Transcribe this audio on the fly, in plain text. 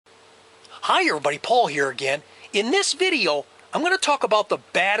Hi everybody, Paul here again. In this video, I'm going to talk about the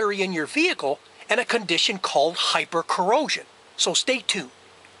battery in your vehicle and a condition called hypercorrosion. So stay tuned.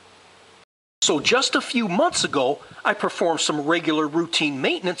 So just a few months ago, I performed some regular routine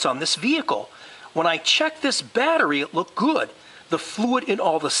maintenance on this vehicle. When I checked this battery, it looked good. The fluid in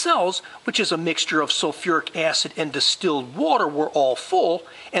all the cells, which is a mixture of sulfuric acid and distilled water, were all full,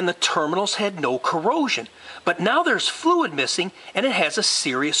 and the terminals had no corrosion. But now there's fluid missing, and it has a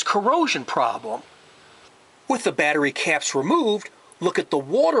serious corrosion problem. With the battery caps removed, look at the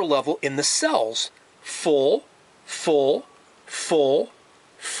water level in the cells. Full, full, full,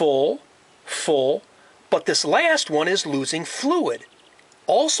 full, full, but this last one is losing fluid.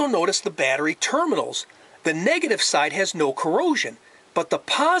 Also notice the battery terminals. The negative side has no corrosion, but the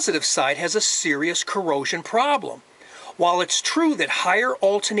positive side has a serious corrosion problem. While it's true that higher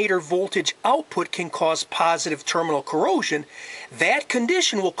alternator voltage output can cause positive terminal corrosion, that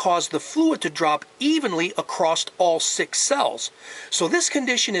condition will cause the fluid to drop evenly across all 6 cells. So this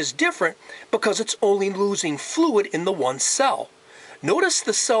condition is different because it's only losing fluid in the one cell. Notice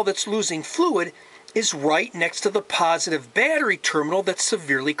the cell that's losing fluid is right next to the positive battery terminal that's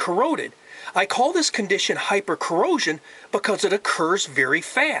severely corroded. I call this condition hypercorrosion because it occurs very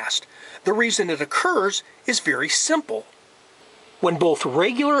fast. The reason it occurs is very simple. When both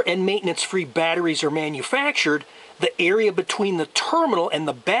regular and maintenance-free batteries are manufactured, the area between the terminal and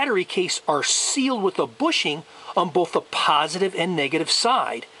the battery case are sealed with a bushing on both the positive and negative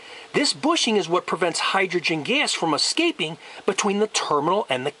side. This bushing is what prevents hydrogen gas from escaping between the terminal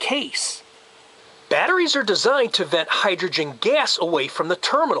and the case. Batteries are designed to vent hydrogen gas away from the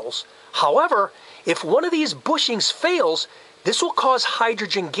terminals. However, if one of these bushings fails, this will cause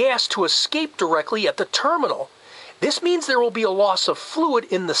hydrogen gas to escape directly at the terminal. This means there will be a loss of fluid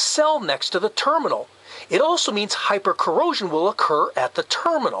in the cell next to the terminal. It also means hypercorrosion will occur at the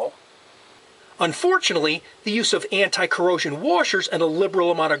terminal. Unfortunately, the use of anti-corrosion washers and a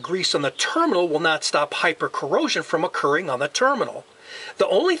liberal amount of grease on the terminal will not stop hypercorrosion from occurring on the terminal. The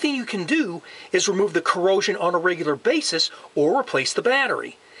only thing you can do is remove the corrosion on a regular basis or replace the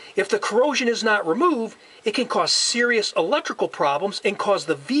battery. If the corrosion is not removed, it can cause serious electrical problems and cause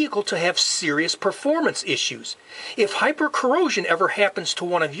the vehicle to have serious performance issues. If hypercorrosion ever happens to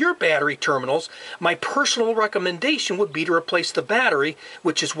one of your battery terminals, my personal recommendation would be to replace the battery,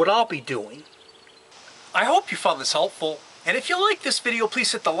 which is what I'll be doing. I hope you found this helpful, and if you like this video,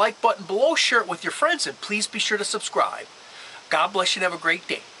 please hit the like button below, share it with your friends, and please be sure to subscribe. God bless you and have a great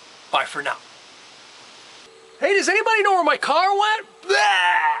day. Bye for now. Hey, does anybody know where my car went?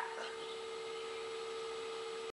 Blah!